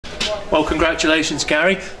Well, congratulations,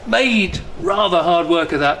 Gary. Made rather hard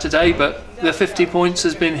work of that today, but the 50 points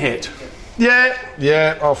has been hit.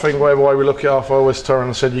 Yeah, I think whatever way we look at it, I always turned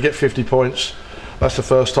and said you get 50 points. That's the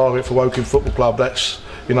first target for Woking Football Club. That's,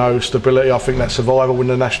 you know, stability. I think that's survival in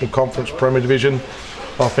the National Conference Premier Division.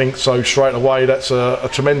 I think so straight away that's a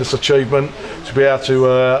tremendous achievement to be able to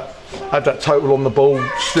have that total on the ball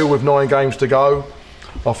still with 9 games to go.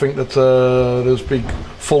 I think that there's big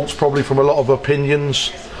faults probably from a lot of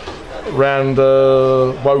opinions around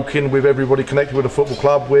Woking, with everybody connected with the football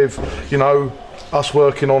club, with, you know, us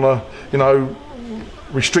working on a, you know,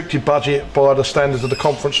 restricted budget by the standards of the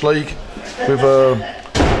Conference League, with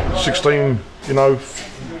 16, you know,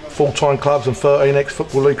 full-time clubs and 13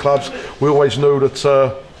 ex-Football League clubs. We always knew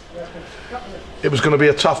that it was going to be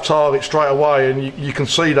a tough target straight away, and you can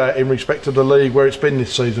see that in respect to the league where it's been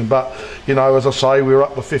this season. But, you know, as I say, we're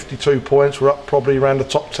up to 52 points. We're up probably around the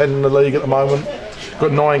top 10 in the league at the moment.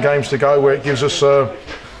 Got 9 games to go, where it gives us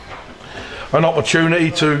an opportunity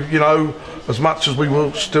to, you know, as much as we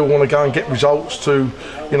will still want to go and get results, to,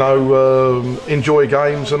 you know, enjoy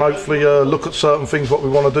games and hopefully look at certain things what we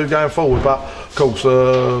want to do going forward. But of course,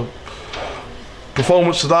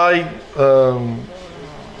 performance today,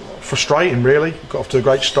 frustrating really. Got off to a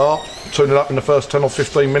great start, tuning up in the first 10 or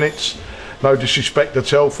 15 minutes. No disrespect to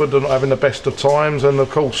Telford, they're not having the best of times, and of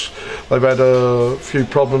course they've had a few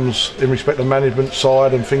problems in respect to management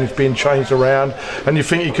side and things being changed around, and you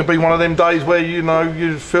think it could be one of them days where, you know,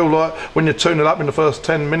 you feel like when you're tuning up in the first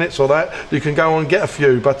 10 minutes or that, you can go and get a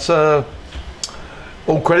few. But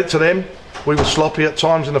all credit to them. We were sloppy at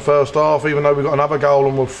times in the first half, even though we got another goal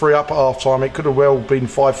and we're 3 up at half time. It could have well been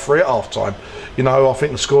 5-3 at half time. You know, I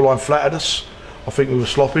think the scoreline flattered us. I think we were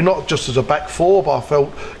sloppy, not just as a back four, but I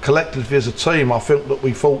felt collectively as a team. I felt that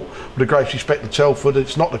we thought, with the greatest respect to Telford,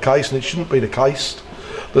 it's not the case, and it shouldn't be the case,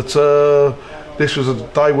 that this was a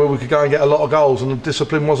day where we could go and get a lot of goals, and the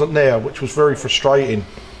discipline wasn't there, which was very frustrating.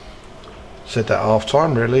 Said that at half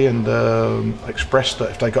time really, and expressed that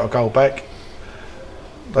if they got a goal back,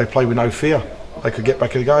 they play with no fear. They could get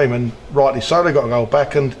back in the game, and rightly so, they got a goal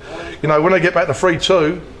back. And, you know, when they get back to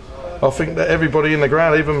 3-2, I think that everybody in the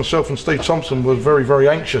ground, even myself and Steve Thompson, was very, very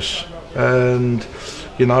anxious. And,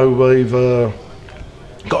 you know, we've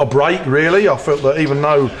got a break really. I felt that even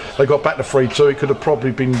though they got back to 3-2, it could have probably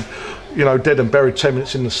been, you know, dead and buried 10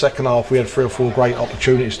 minutes in the second half. We had 3 or 4 great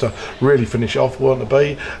opportunities to really finish it off, weren't to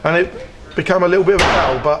be. And it became a little bit of a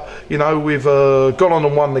battle, but, you know, we've gone on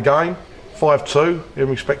and won the game. 5-2 in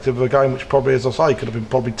respect of a game which probably, as I say, could have been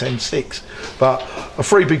probably 10-6. But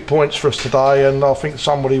 3 big points for us today, and I think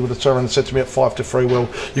somebody would have turned and said to me at 5-3, well,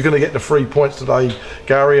 you're going to get the 3 points today,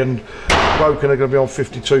 Gary, and Woking are going to be on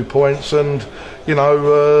 52 points, and, you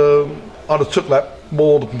know, I'd have took that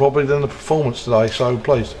more probably than the performance today, so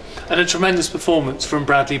pleased. And a tremendous performance from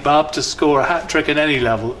Bradley Bubb. To score a hat-trick at any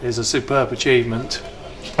level is a superb achievement.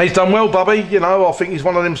 He's done well, Bubby. You know, I think he's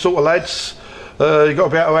one of them sort of lads. You've got to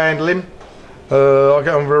be able to handle him. I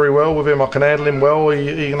get on very well with him. I can handle him well.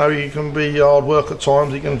 He, you know, he can be hard work at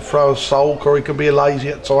times. He can throw a sulk, or he can be lazy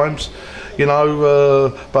at times. You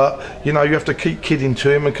know, but you know, you have to keep kidding to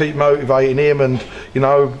him and keep motivating him. And you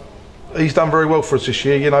know, he's done very well for us this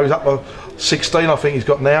year. You know, he's up to 16, I think he's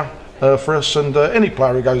got now for us. And any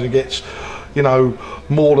player who goes and gets, you know,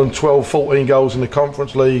 more than 12, 14 goals in the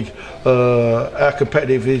Conference League, how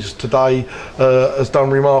competitive he is today, has done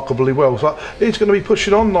remarkably well. So he's going to be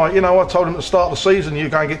pushing on. Like, you know, I told him at the start of the season, you're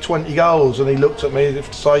going to get 20 goals, and he looked at me as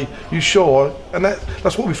if to say, you sure? And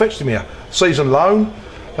that's what we fetched him here. Season loan,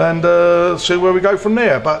 and see where we go from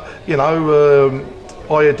there. But, you know,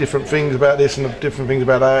 I hear different things about this and different things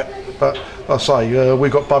about that. But like I say, we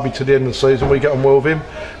got Bubby to the end of the season. We get on well with him.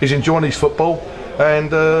 He's enjoying his football.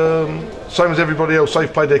 And same as everybody else,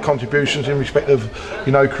 they've played their contributions in respect of,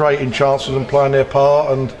 you know, creating chances and playing their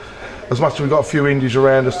part. And as much as we've got a few injuries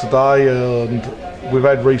around us today, and we've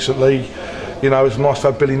had recently, you know, it's nice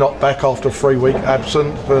to have Billy Knott back after a 3-week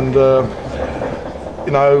absence. And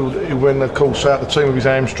you know, he went of course out the team with his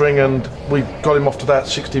hamstring, and we got him off to that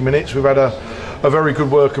 60 minutes. We've had a very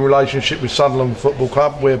good working relationship with Sunderland Football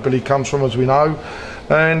Club, where Billy comes from, as we know,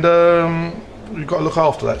 and we've got to look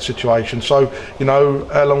after that situation. So, you know,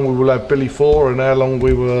 how long we will have Billy for and how long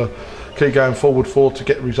we will keep going forward for to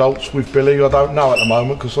get results with Billy, I don't know at the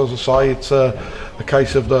moment, because as I say, it's a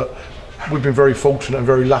case of that we've been very fortunate and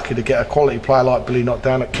very lucky to get a quality player like Billy Knott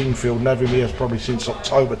down at Kingfield, and having him here probably since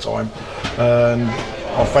October time. And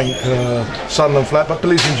I thank Sunderland for that, but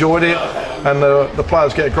Billy's enjoyed it, and the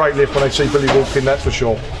players get a great lift when they see Billy walk in, that's for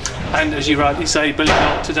sure. And as you rightly say, Billy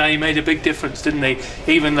Knott today made a big difference, didn't he?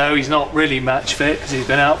 Even though he's not really match fit because he's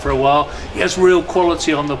been out for a while, he has real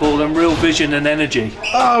quality on the ball and real vision and energy.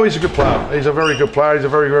 Oh, he's a good player. He's a very good player. He's a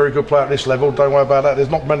very, very good player at this level. Don't worry about that. There's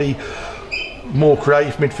not many more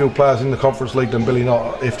creative midfield players in the Conference League than Billy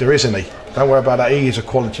Knott, if there is any. Don't worry about that. He is a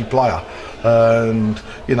quality player. And,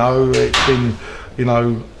 you know, it's been, you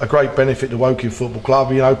know, a great benefit to Woking Football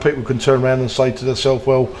Club. You know, people can turn around and say to themselves,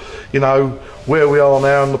 well, you know, where we are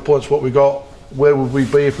now and the points what we got, where would we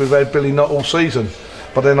be if we've had Billy Knott all season?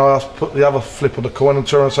 But then I put the other flip of the coin and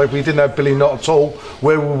turn around and say, if we didn't have Billy Knott at all,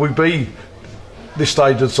 where would we be this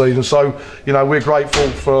stage of the season? So, you know, we're grateful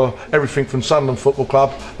for everything from Sunderland Football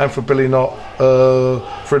Club and for Billy Knott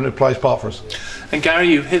for him to play his part for us. And Gary,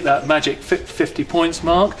 you've hit that magic 50 points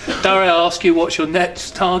mark. Dare I ask you, what's your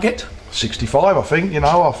next target? 65, I think. You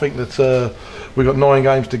know, I think that we've got 9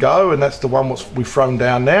 games to go, and that's the one we've thrown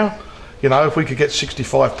down now. You know, if we could get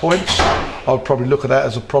 65 points, I'd probably look at that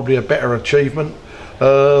as probably a better achievement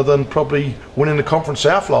than probably winning the Conference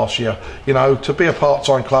South last year. You know, to be a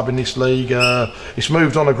part-time club in this league, it's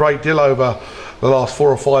moved on a great deal over the last 4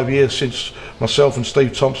 or 5 years since myself and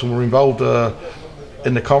Steve Thompson were involved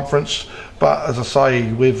in the conference. But as I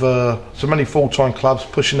say, with so many full-time clubs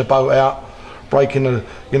pushing the boat out, breaking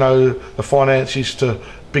the finances to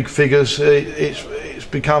big figures, it's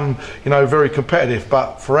become, you know, very competitive.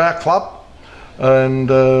 But for our club and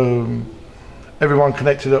everyone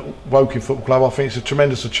connected at Woking Football Club, I think it's a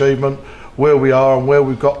tremendous achievement where we are and where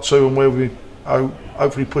we've got to and where we are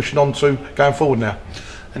hopefully pushing on to going forward now.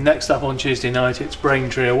 And next up on Tuesday night, it's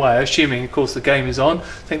Braintree away, assuming of course the game is on. I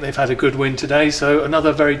think they've had a good win today, so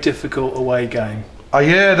another very difficult away game.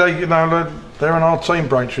 Yeah, they're an hard team,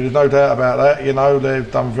 Braintree, there's no doubt about that. You know, they've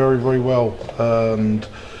done very, very well, and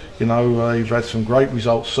you know, they've had some great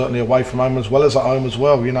results, certainly away from home as well as at home as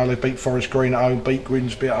well. You know, they beat Forest Green at home, beat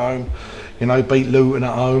Grimsby at home, you know, beat Luton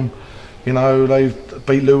at home. You know, they've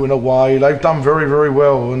beat Luton away. They've done very, very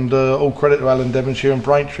well, and all credit to Alan Devonshire and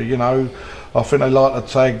Braintree. You know, I think they like the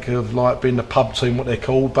tag of like being the pub team, what they're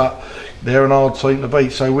called, but they're an hard team to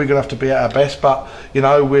beat, so we're going to have to be at our best. But, you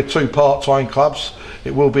know, we're 2 part-time clubs.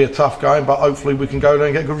 It will be a tough game, but hopefully we can go there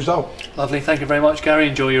and get a good result. Lovely, thank you very much, Gary.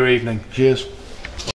 Enjoy your evening. Cheers.